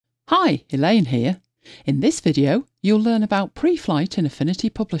Hi, Elaine here. In this video, you'll learn about Preflight in Affinity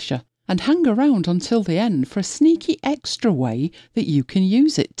Publisher and hang around until the end for a sneaky extra way that you can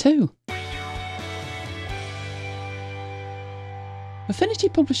use it too. Affinity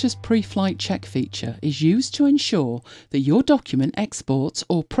Publisher's Preflight check feature is used to ensure that your document exports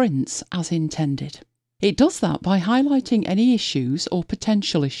or prints as intended. It does that by highlighting any issues or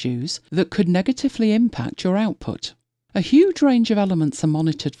potential issues that could negatively impact your output. A huge range of elements are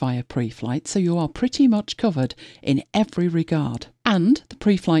monitored via Preflight, so you are pretty much covered in every regard. And the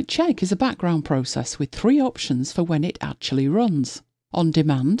Preflight check is a background process with 3 options for when it actually runs: on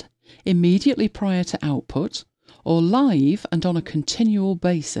demand, immediately prior to output, or live and on a continual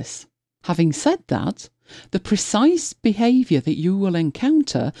basis. Having said that, the precise behaviour that you will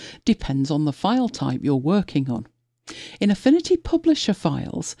encounter depends on the file type you're working on. In Affinity Publisher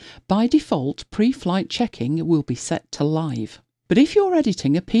files, by default, Preflight checking will be set to live. But if you're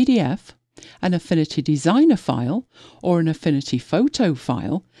editing a PDF, an Affinity Designer file, or an Affinity Photo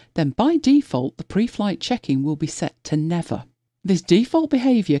file, then by default the Preflight checking will be set to never. This default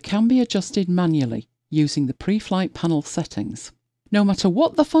behaviour can be adjusted manually using the Preflight Panel settings. No matter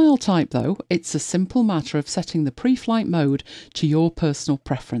what the file type though, it's a simple matter of setting the Preflight mode to your personal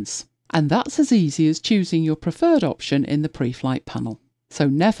preference. And that's as easy as choosing your preferred option in the Preflight panel. So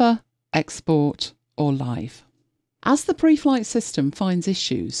never, export or live. As the Preflight system finds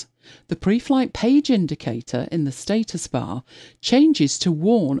issues, the Preflight page indicator in the status bar changes to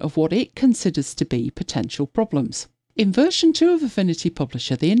warn of what it considers to be potential problems. In version 2 of Affinity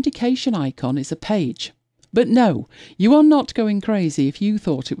Publisher, the indication icon is a page. But no, you are not going crazy if you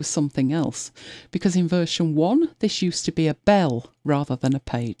thought it was something else, because in version 1 this used to be a bell rather than a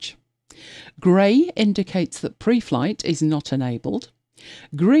page. Grey indicates that Preflight is not enabled.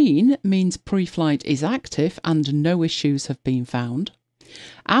 Green means Preflight is active and no issues have been found.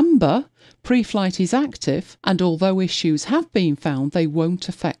 Amber, Preflight is active and although issues have been found, they won't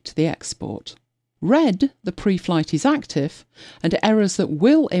affect the export. Red, the Preflight is active and errors that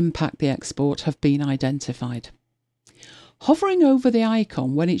will impact the export have been identified. Hovering over the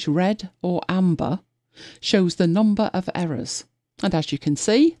icon when it's red or amber shows the number of errors. And as you can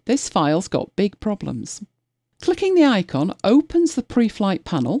see, this file's got big problems. Clicking the icon opens the Preflight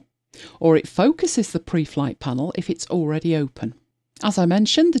panel, or it focuses the Preflight panel if it's already open. As I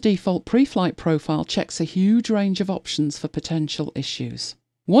mentioned, the default Preflight profile checks a huge range of options for potential issues.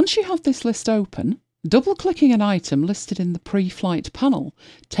 Once you have this list open, double-clicking an item listed in the Preflight panel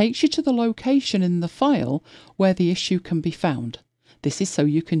takes you to the location in the file where the issue can be found. This is so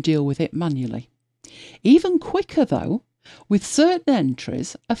you can deal with it manually. Even quicker though, with certain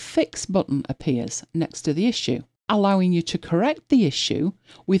entries, a Fix button appears next to the issue, allowing you to correct the issue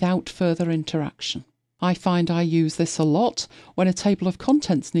without further interaction. I find I use this a lot when a table of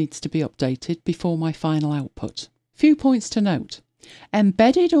contents needs to be updated before my final output. Few points to note.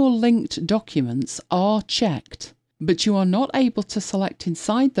 Embedded or linked documents are checked, but you are not able to select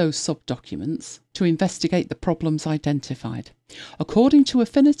inside those sub-documents to investigate the problems identified. According to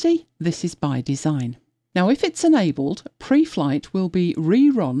Affinity, this is by design. Now if it's enabled, Preflight will be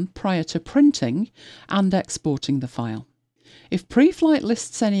rerun prior to printing and exporting the file. If Preflight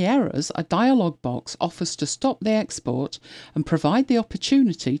lists any errors, a dialog box offers to stop the export and provide the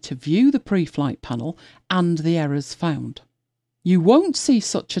opportunity to view the Preflight panel and the errors found. You won't see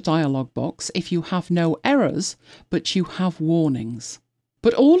such a dialog box if you have no errors, but you have warnings.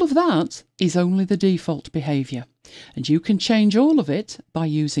 But all of that is only the default behaviour, and you can change all of it by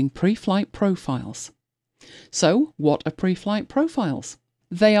using Preflight Profiles. So, what are Preflight Profiles?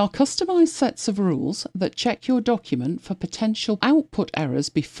 They are customised sets of rules that check your document for potential output errors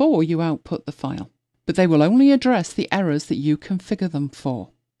before you output the file. But they will only address the errors that you configure them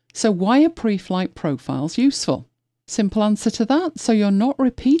for. So why are Preflight Profiles useful? Simple answer to that, so you're not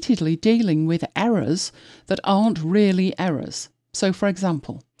repeatedly dealing with errors that aren't really errors. So for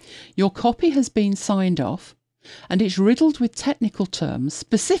example, your copy has been signed off and it's riddled with technical terms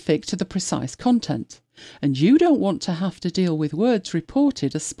specific to the precise content, and you don't want to have to deal with words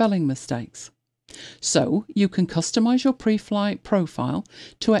reported as spelling mistakes. So you can customise your Preflight profile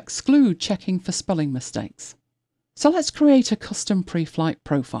to exclude checking for spelling mistakes. So let's create a custom Preflight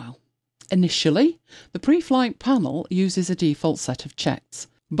profile. Initially, the Preflight panel uses a default set of checks,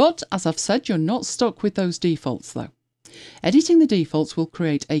 but as I've said, you're not stuck with those defaults though. Editing the defaults will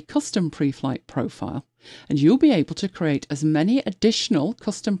create a custom Preflight profile, and you'll be able to create as many additional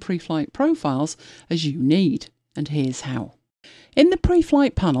custom Preflight profiles as you need, and here's how. In the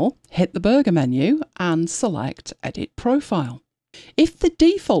Preflight panel, hit the burger menu and select Edit Profile. If the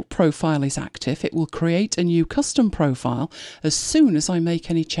default profile is active, it will create a new custom profile as soon as I make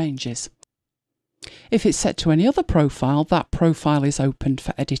any changes. If it's set to any other profile, that profile is opened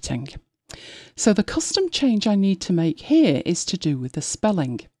for editing. So the custom change I need to make here is to do with the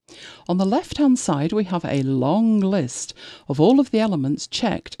spelling. On the left hand side we have a long list of all of the elements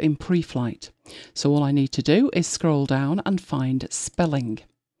checked in Preflight. So all I need to do is scroll down and find spelling.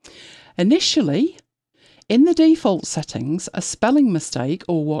 Initially, in the default settings, a spelling mistake,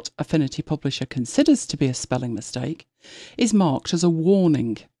 or what Affinity Publisher considers to be a spelling mistake, is marked as a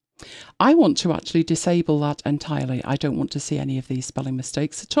warning. I want to actually disable that entirely. I don't want to see any of these spelling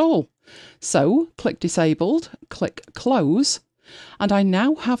mistakes at all. So click Disabled, click Close, and I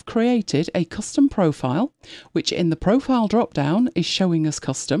now have created a custom profile, which in the Profile drop-down is showing as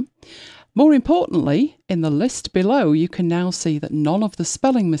custom. More importantly, in the list below, you can now see that none of the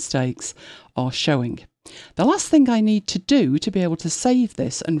spelling mistakes are showing. The last thing I need to do to be able to save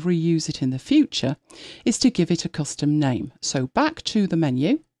this and reuse it in the future is to give it a custom name. So back to the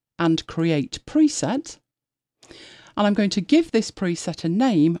menu and create preset. And I'm going to give this preset a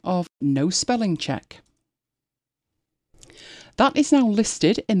name of No Spelling Check. That is now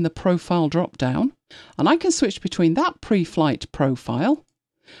listed in the Profile drop-down, and I can switch between that Preflight profile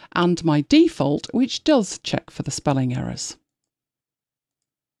and my default, which does check for the spelling errors.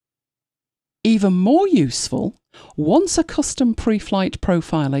 Even more useful, once a custom Preflight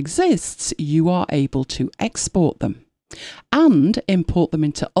profile exists, you are able to export them and import them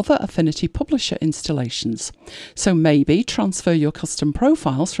into other Affinity Publisher installations. So maybe transfer your custom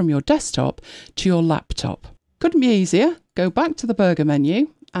profiles from your desktop to your laptop. Couldn't be easier. Go back to the burger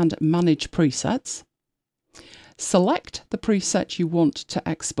menu and manage presets. Select the preset you want to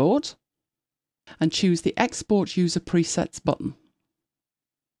export and choose the Export User Presets button.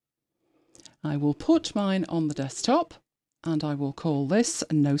 I will put mine on the desktop and I will call this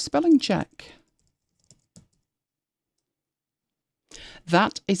No Spelling Check.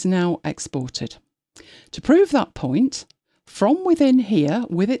 That is now exported. To prove that point, from within here,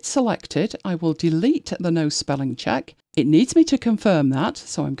 with it selected, I will delete the No Spelling Check. It needs me to confirm that,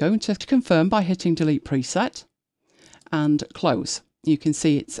 so I'm going to confirm by hitting Delete Preset and Close. You can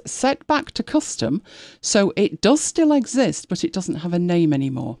see it's set back to custom, so it does still exist, but it doesn't have a name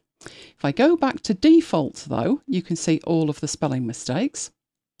anymore. If I go back to default though, you can see all of the spelling mistakes.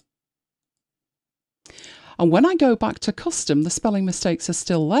 And when I go back to custom, the spelling mistakes are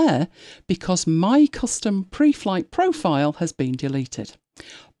still there because my custom Preflight profile has been deleted.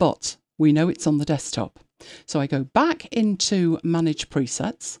 But we know it's on the desktop. So I go back into Manage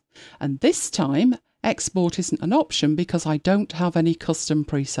Presets, and this time export isn't an option because I don't have any custom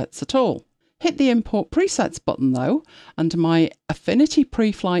presets at all. Hit the Import Presets button though, and my Affinity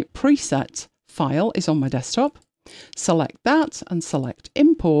Preflight preset file is on my desktop. Select that and select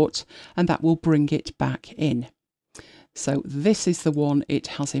Import, and that will bring it back in. So this is the one it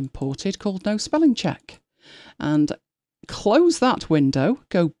has imported, called No Spelling Check. And close that window,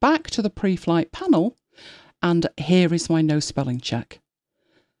 go back to the Preflight panel, and here is my No Spelling Check.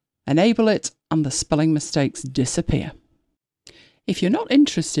 Enable it and the spelling mistakes disappear. If you're not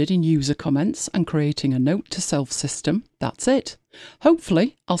interested in user comments and creating a note to self system, that's it.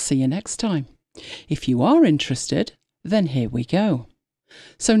 Hopefully, I'll see you next time. If you are interested, then here we go.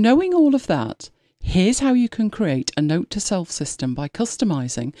 So knowing all of that, here's how you can create a note to self system by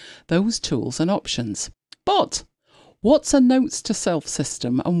customizing those tools and options. But what's a notes to self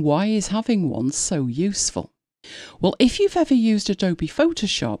system and why is having one so useful? Well, if you've ever used Adobe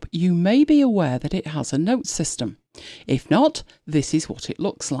Photoshop, you may be aware that it has a note system. If not, this is what it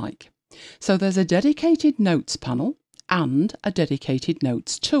looks like. So there's a dedicated notes panel and a dedicated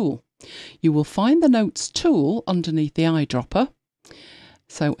notes tool. You will find the notes tool underneath the eyedropper.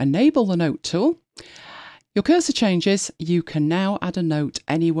 So enable the note tool. Your cursor changes, you can now add a note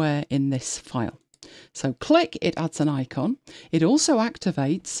anywhere in this file. So click, it adds an icon. It also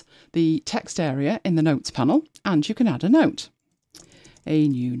activates the text area in the notes panel, and you can add a note, a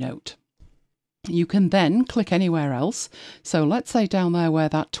new note. You can then click anywhere else. So let's say down there where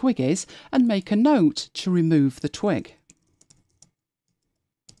that twig is, and make a note to remove the twig.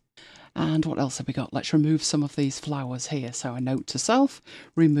 And what else have we got? Let's remove some of these flowers here. So a note to self,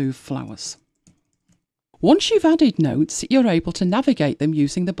 remove flowers. Once you've added notes, you're able to navigate them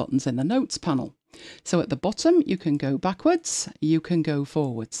using the buttons in the notes panel. So at the bottom, you can go backwards, you can go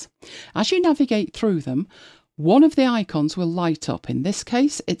forwards. As you navigate through them, one of the icons will light up. In this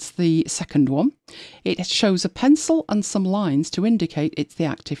case, it's the second one. It shows a pencil and some lines to indicate it's the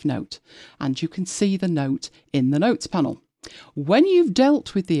active note, and you can see the note in the notes panel. When you've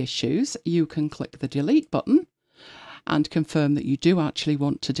dealt with the issues, you can click the delete button, and confirm that you do actually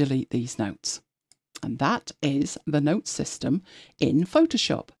want to delete these notes. And that is the note system in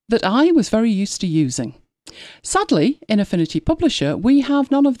Photoshop that I was very used to using. Sadly, in Affinity Publisher, we have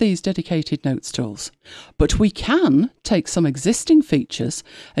none of these dedicated notes tools, but we can take some existing features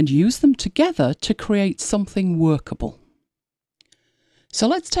and use them together to create something workable. So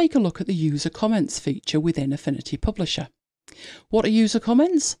let's take a look at the user comments feature within Affinity Publisher. What are user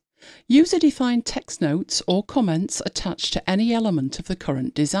comments? User-defined text notes or comments attached to any element of the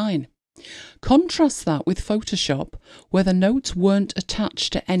current design. Contrast that with Photoshop, where the notes weren't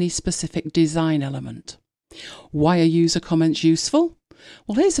attached to any specific design element. Why are user comments useful?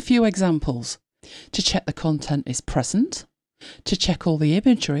 Well, here's a few examples. To check the content is present, to check all the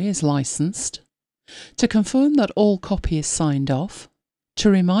imagery is licensed, to confirm that all copy is signed off, to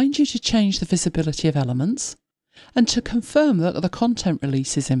remind you to change the visibility of elements, and to confirm that the content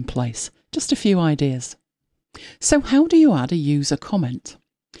release is in place. Just a few ideas. So how do you add a user comment?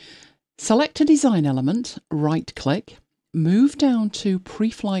 Select a design element, right-click, move down to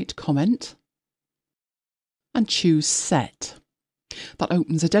Preflight Comment, and choose Set. That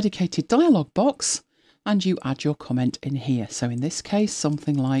opens a dedicated dialog box, and you add your comment in here. So in this case,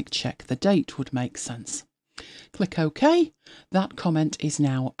 something like check the date would make sense. Click OK. That comment is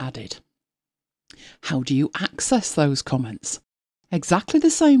now added. How do you access those comments? Exactly the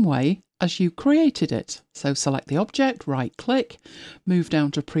same way as you created it. So select the object, right-click, move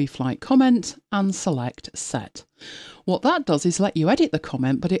down to Preflight Comment and select Set. What that does is let you edit the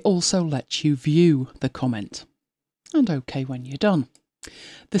comment, but it also lets you view the comment. And OK when you're done.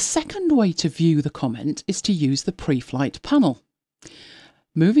 The second way to view the comment is to use the Preflight Panel.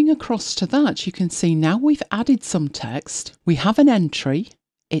 Moving across to that, you can see now we've added some text. We have an entry.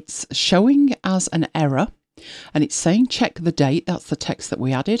 It's showing as an error. And it's saying check the date, that's the text that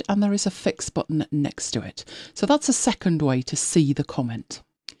we added, and there is a fix button next to it. So that's a second way to see the comment.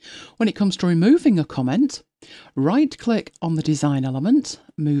 When it comes to removing a comment, right-click on the design element,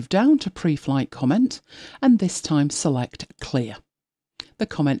 move down to Preflight Comment, and this time select Clear. The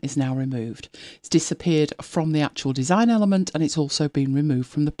comment is now removed. It's disappeared from the actual design element, and it's also been removed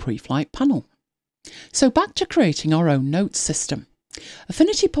from the Preflight panel. So back to creating our own notes system.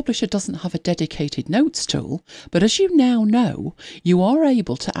 Affinity Publisher doesn't have a dedicated notes tool, but as you now know, you are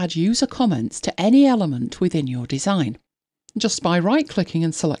able to add user comments to any element within your design, just by right-clicking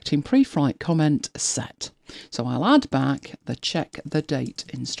and selecting Preflight Comment Set. So I'll add back the check the date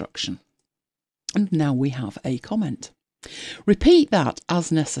instruction. And now we have a comment. Repeat that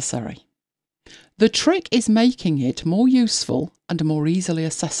as necessary. The trick is making it more useful and more easily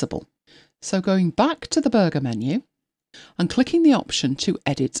accessible. So going back to the burger menu, and clicking the option to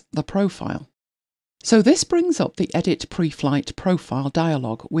edit the profile. So this brings up the Edit Preflight Profile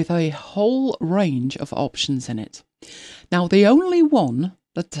dialog with a whole range of options in it. Now the only one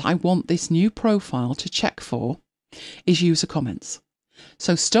that I want this new profile to check for is user comments.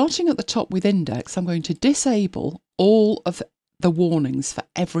 So starting at the top with index, I'm going to disable all of the warnings for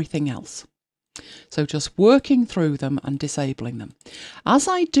everything else. So just working through them and disabling them. As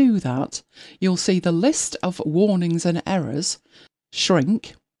I do that, you'll see the list of warnings and errors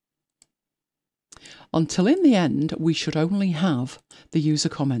shrink until in the end we should only have the user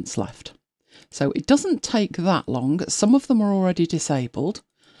comments left. So it doesn't take that long. Some of them are already disabled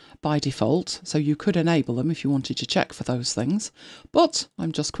by default, so you could enable them if you wanted to check for those things. But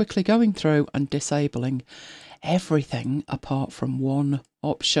I'm just quickly going through and disabling everything apart from one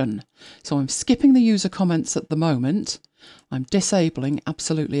option. So I'm skipping the user comments at the moment. I'm disabling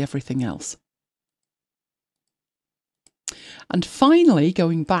absolutely everything else. And finally,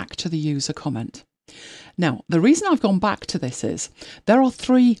 going back to the user comment. Now, the reason I've gone back to this is there are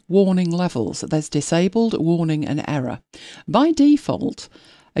 3 warning levels. There's disabled, warning and error. By default,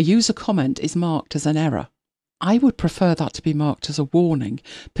 a user comment is marked as an error. I would prefer that to be marked as a warning,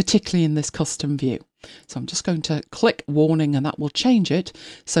 particularly in this custom view. So I'm just going to click warning and that will change it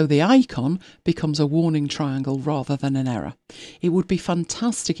so the icon becomes a warning triangle rather than an error. It would be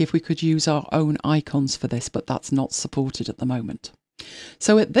fantastic if we could use our own icons for this, but that's not supported at the moment.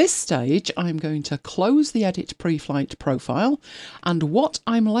 So at this stage, I'm going to close the Edit Preflight profile, and what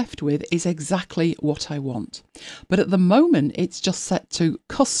I'm left with is exactly what I want. But at the moment, it's just set to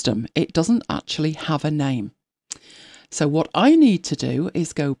custom. It doesn't actually have a name. So what I need to do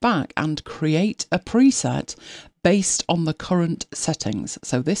is go back and create a preset based on the current settings.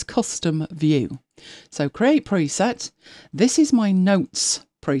 So this custom view. So create preset. This is my notes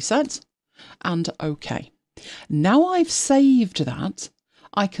preset, and OK. Now I've saved that,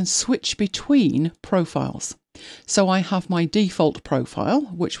 I can switch between profiles. So I have my default profile,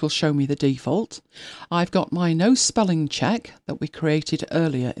 which will show me the default. I've got my no spelling check that we created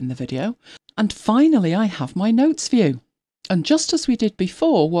earlier in the video. And finally, I have my notes view. And just as we did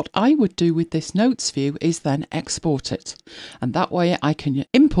before, what I would do with this notes view is then export it. And that way I can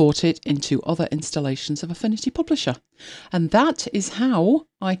import it into other installations of Affinity Publisher. And that is how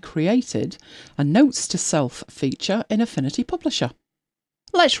I created a Notes to Self feature in Affinity Publisher.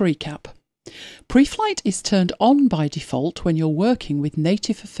 Let's recap. Preflight is turned on by default when you're working with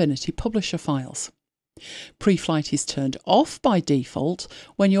native Affinity Publisher files. Preflight is turned off by default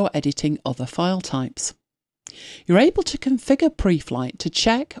when you're editing other file types. You're able to configure Preflight to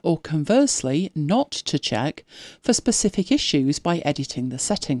check or conversely not to check for specific issues by editing the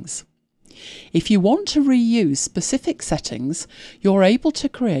settings. If you want to reuse specific settings, you're able to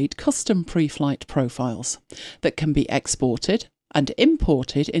create custom Preflight profiles that can be exported and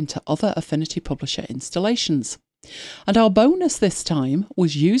imported into other Affinity Publisher installations. And our bonus this time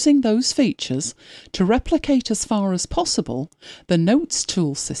was using those features to replicate as far as possible the Notes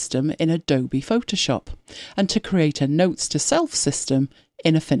tool system in Adobe Photoshop and to create a Notes to Self system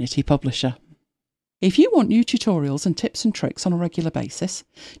in Affinity Publisher. If you want new tutorials and tips and tricks on a regular basis,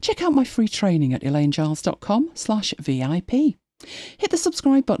 check out my free training at elainegiles.com/VIP. Hit the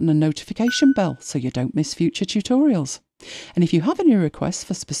subscribe button and notification bell so you don't miss future tutorials. And if you have any requests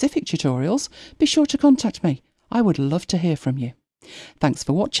for specific tutorials, be sure to contact me. I would love to hear from you. Thanks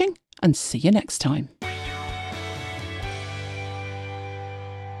for watching and see you next time.